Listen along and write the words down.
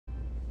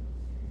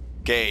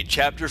Okay,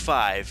 Chapter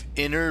 5,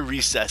 Inner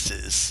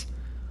Recesses.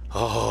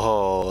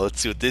 Oh, let's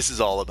see what this is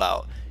all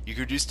about. You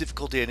can reduce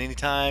difficulty at any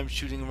time.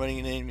 Shooting and running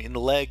an enemy in the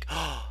leg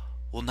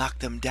will knock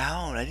them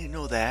down. I didn't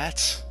know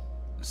that.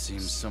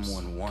 Seems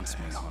someone wants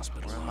me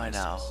hospitalized. Where am I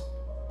now?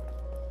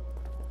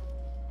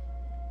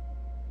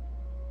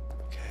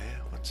 Okay,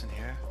 what's in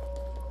here?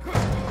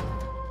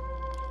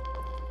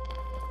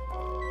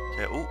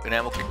 Okay, ooh, an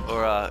ammo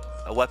or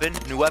a weapon.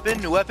 New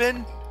weapon, new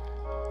weapon.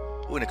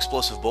 Ooh, an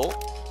explosive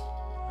bolt.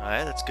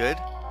 Alright, that's good.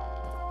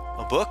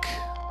 A book.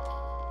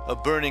 A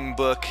burning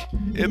book.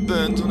 It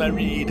burns when I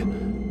read.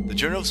 The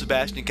Journal of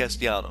Sebastian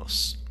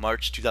Castellanos,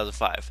 March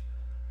 2005.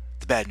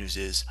 The bad news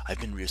is,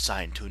 I've been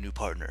reassigned to a new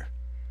partner.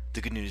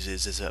 The good news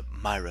is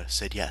Myra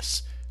said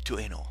yes to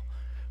anal.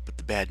 But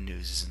the bad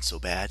news isn't so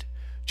bad.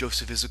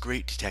 Joseph is a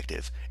great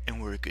detective,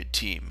 and we're a good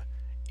team,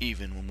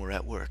 even when we're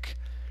at work.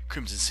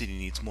 Crimson City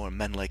needs more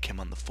men like him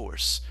on the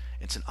force.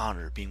 It's an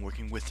honor being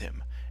working with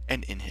him,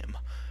 and in him.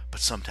 But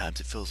sometimes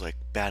it feels like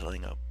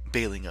bailing out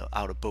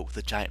a boat with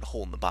a giant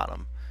hole in the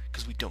bottom,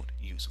 because we don't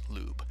use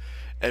lube.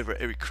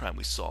 Every crime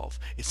we solve,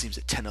 it seems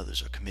that 10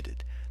 others are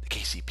committed. The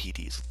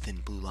KCPD is a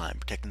thin blue line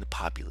protecting the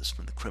populace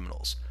from the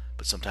criminals.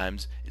 But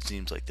sometimes it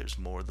seems like there's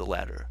more of the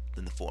latter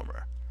than the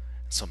former.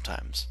 And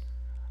sometimes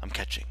I'm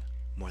catching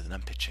more than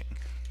I'm pitching.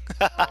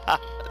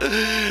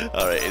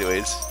 Alright,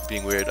 anyways,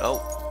 being weird.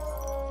 Oh.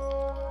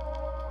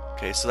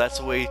 Okay, so that's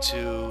a way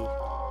to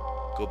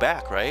go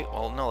back, right?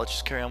 Well, no, let's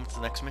just carry on with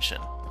the next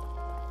mission.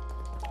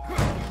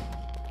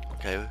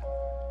 Okay.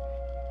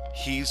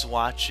 He's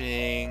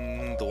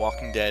watching The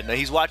Walking Dead. No,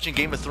 he's watching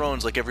Game of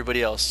Thrones like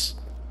everybody else.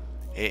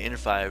 Inner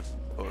 5,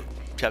 or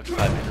Chapter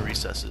 5, Inner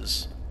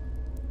Recesses.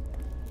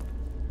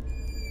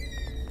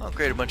 Oh,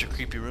 great, a bunch of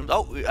creepy rooms.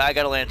 Oh, I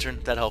got a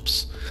lantern. That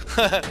helps.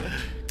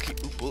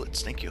 Ooh,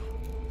 bullets, thank you.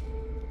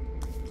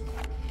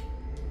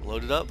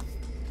 Loaded up.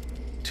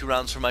 2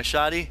 rounds for my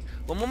shotty.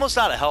 Well, I'm almost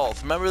out of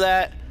health. Remember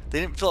that? They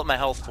didn't fill up my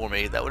health for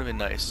me. That would have been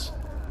nice.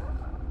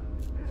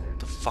 What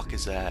the fuck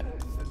is that?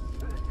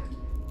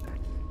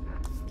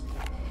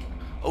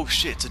 Oh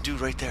shit, it's a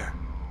dude right there.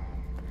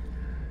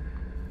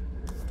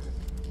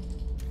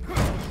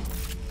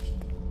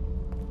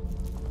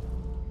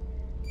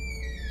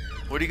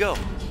 Where'd he go?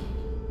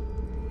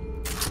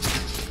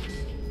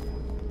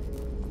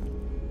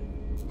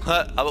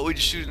 How about we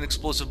just shoot an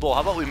explosive bolt?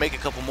 How about we make a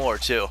couple more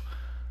too?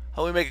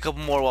 How about we make a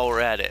couple more while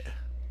we're at it?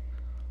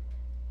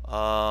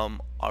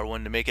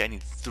 R1 to make it. I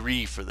need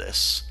 3 for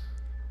this.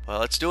 Well,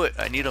 let's do it.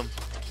 I need them.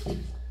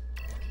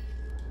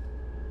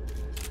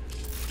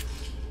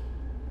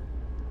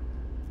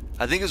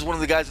 I think it's one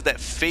of the guys with that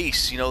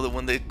face, you know, that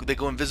when they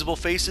go invisible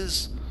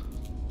faces.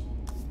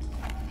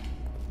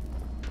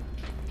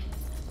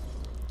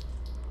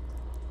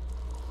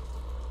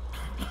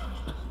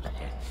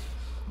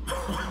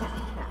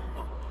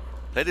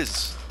 That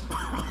is.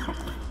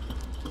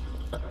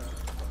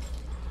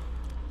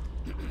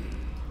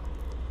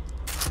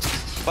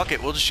 Fuck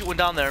it, we'll just shoot one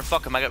down there and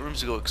fuck him. I got rooms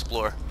to go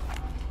explore.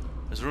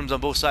 There's rooms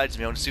on both sides of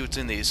me. I want to see what's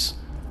in these.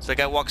 So that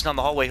guy walks down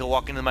the hallway, he'll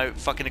walk into my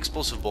fucking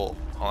explosive bolt.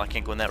 Oh, I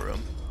can't go in that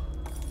room.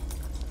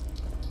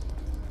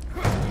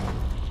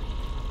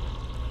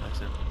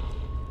 That's it.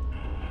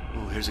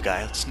 Ooh, here's a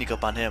guy. Let's sneak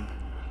up on him.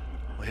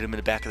 We'll hit him in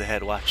the back of the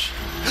head. Watch.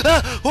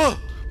 Ah! Whoa!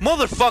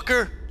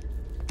 Motherfucker!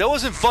 That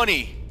wasn't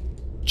funny.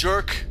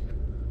 Jerk.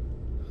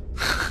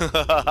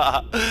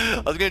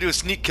 I was gonna do a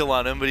sneak kill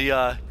on him, but he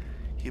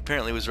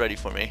apparently was ready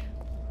for me.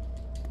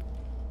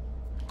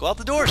 Go out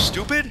the door,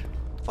 stupid!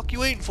 The fuck you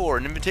waiting for?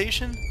 An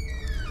invitation?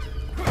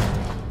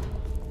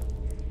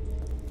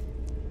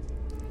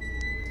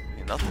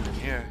 Ain't nothing in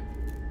here.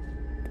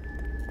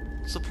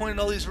 What's the point in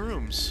all these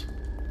rooms?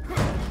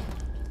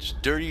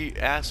 Just dirty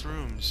ass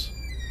rooms.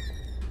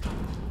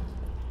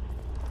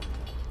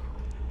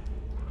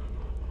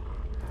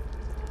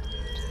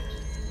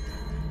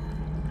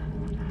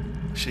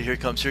 Shit, here he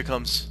comes, here he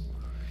comes.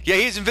 Yeah,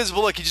 he's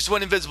invisible. Look, he just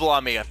went invisible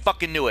on me. I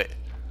fucking knew it.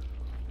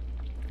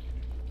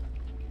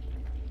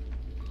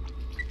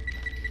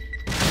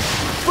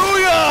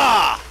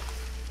 Booyah!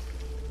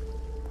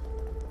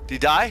 Did he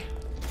die?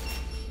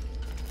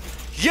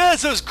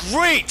 Yes, that was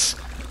great!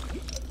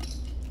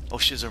 Oh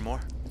shit, is there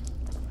more?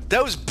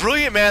 That was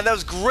brilliant, man. That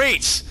was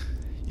great.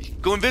 You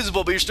go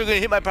invisible, but you're still gonna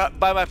hit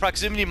by my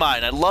proximity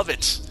mine. I love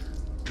it.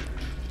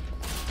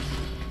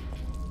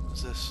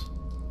 What's this?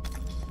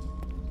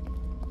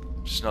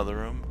 Just another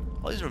room.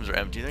 All these rooms are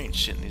empty. There ain't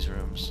shit in these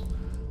rooms.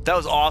 That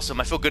was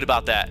awesome. I feel good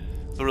about that.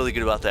 I feel really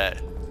good about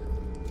that.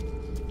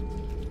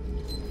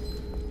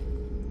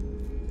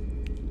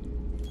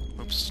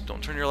 Oops.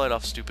 Don't turn your light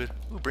off, stupid.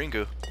 Ooh,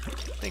 Bringu.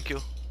 Thank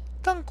you.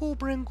 Thank you,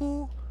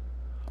 Bringu.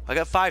 I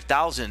got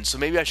 5,000, so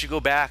maybe I should go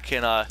back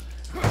and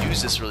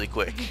use this really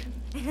quick.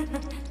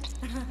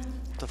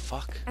 What the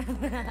fuck?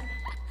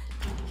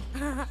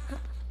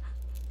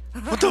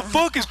 What the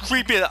fuck is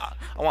creepy? I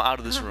want out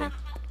of this room.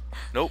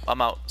 Nope,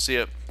 I'm out. See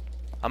ya.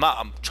 I'm out.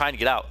 I'm trying to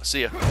get out.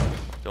 See ya.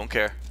 Don't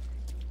care.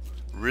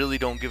 Really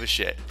don't give a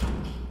shit.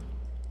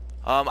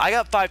 I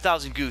got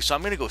 5,000 goose, so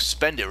I'm gonna go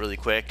spend it really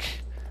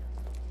quick.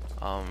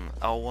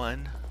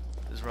 L1.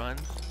 Just run.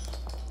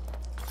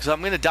 Because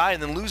I'm going to die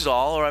and then lose it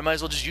all, or I might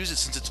as well just use it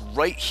since it's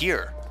right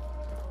here.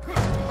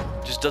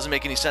 Just doesn't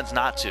make any sense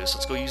not to, so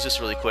let's go use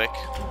this really quick.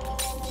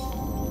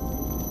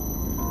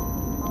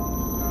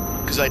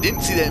 Because I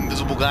didn't see that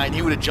invisible guy and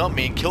he would have jumped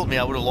me and killed me,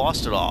 I would have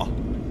lost it all.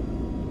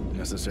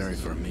 Necessary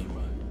for me.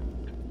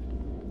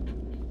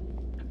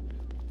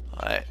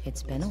 Alright.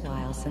 It's been a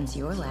while since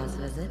your last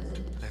visit.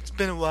 It's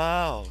been a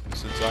while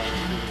since I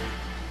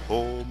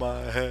hold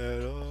my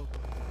head up.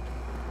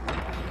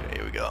 Okay,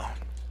 here we go.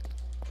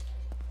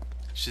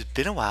 It's just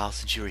been a while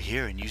since you were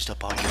here and used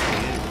up all your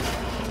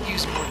goo.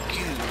 Use more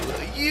goo.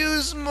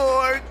 Use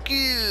more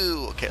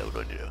goo. Okay, what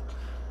do I do?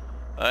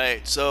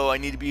 Alright, so I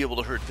need to be able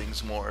to hurt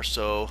things more,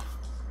 so...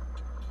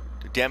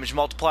 do damage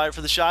multiplier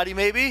for the shoddy,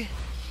 maybe?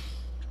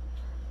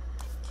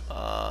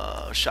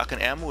 Shotgun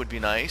ammo would be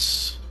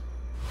nice.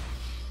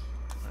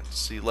 Let's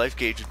see, life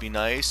gauge would be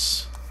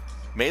nice.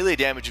 Melee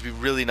damage would be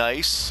really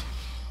nice.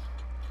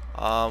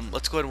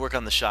 Let's go ahead and work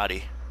on the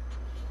shoddy.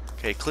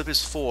 Okay, clip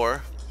is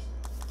 4.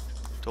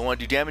 Do I want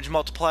to do damage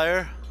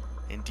multiplier?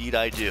 Indeed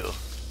I do.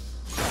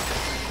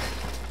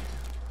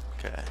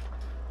 Okay.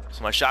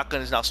 So my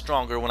shotgun is now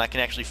stronger when I can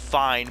actually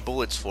find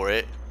bullets for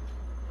it.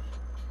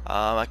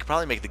 I could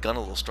probably make the gun a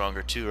little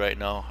stronger too right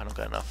now. I don't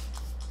got enough.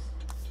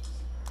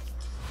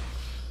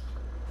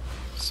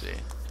 Let's see.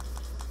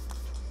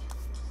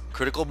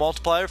 Critical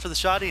multiplier for the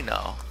shoddy?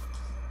 No.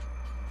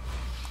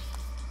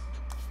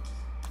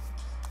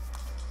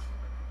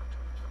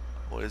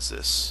 What is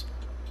this?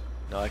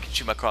 No, I can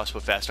shoot my crossbow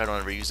faster. I don't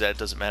ever use that. It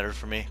doesn't matter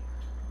for me.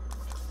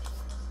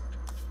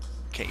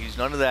 Can't use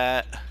none of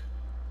that.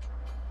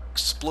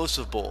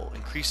 Explosive bolt.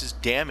 Increases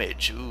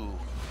damage. Ooh.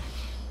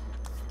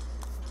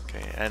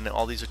 Okay, and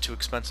all these are too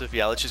expensive.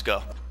 Yeah, let's just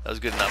go. That was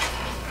good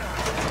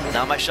enough.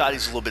 Now my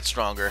shoddy's a little bit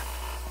stronger.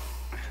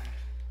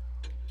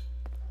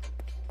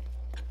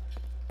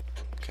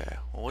 Okay,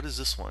 well, what is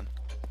this one?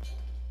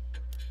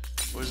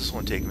 Where does this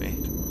one take me?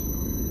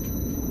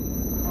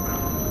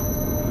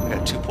 I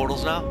got 2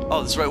 portals now?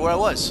 Oh, that's right where I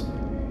was.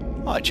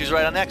 Oh, I choose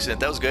right on accident.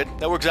 That was good.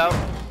 That works out.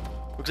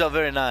 Works out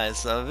very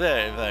nice.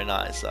 Very, very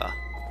nice.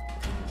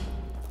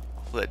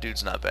 Hopefully that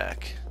dude's not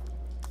back.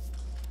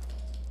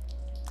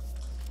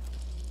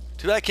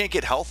 Too bad I can't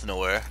get health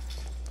nowhere.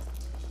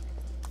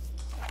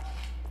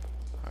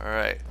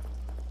 Alright.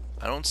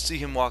 I don't see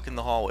him walking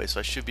the hallway, so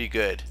I should be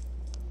good.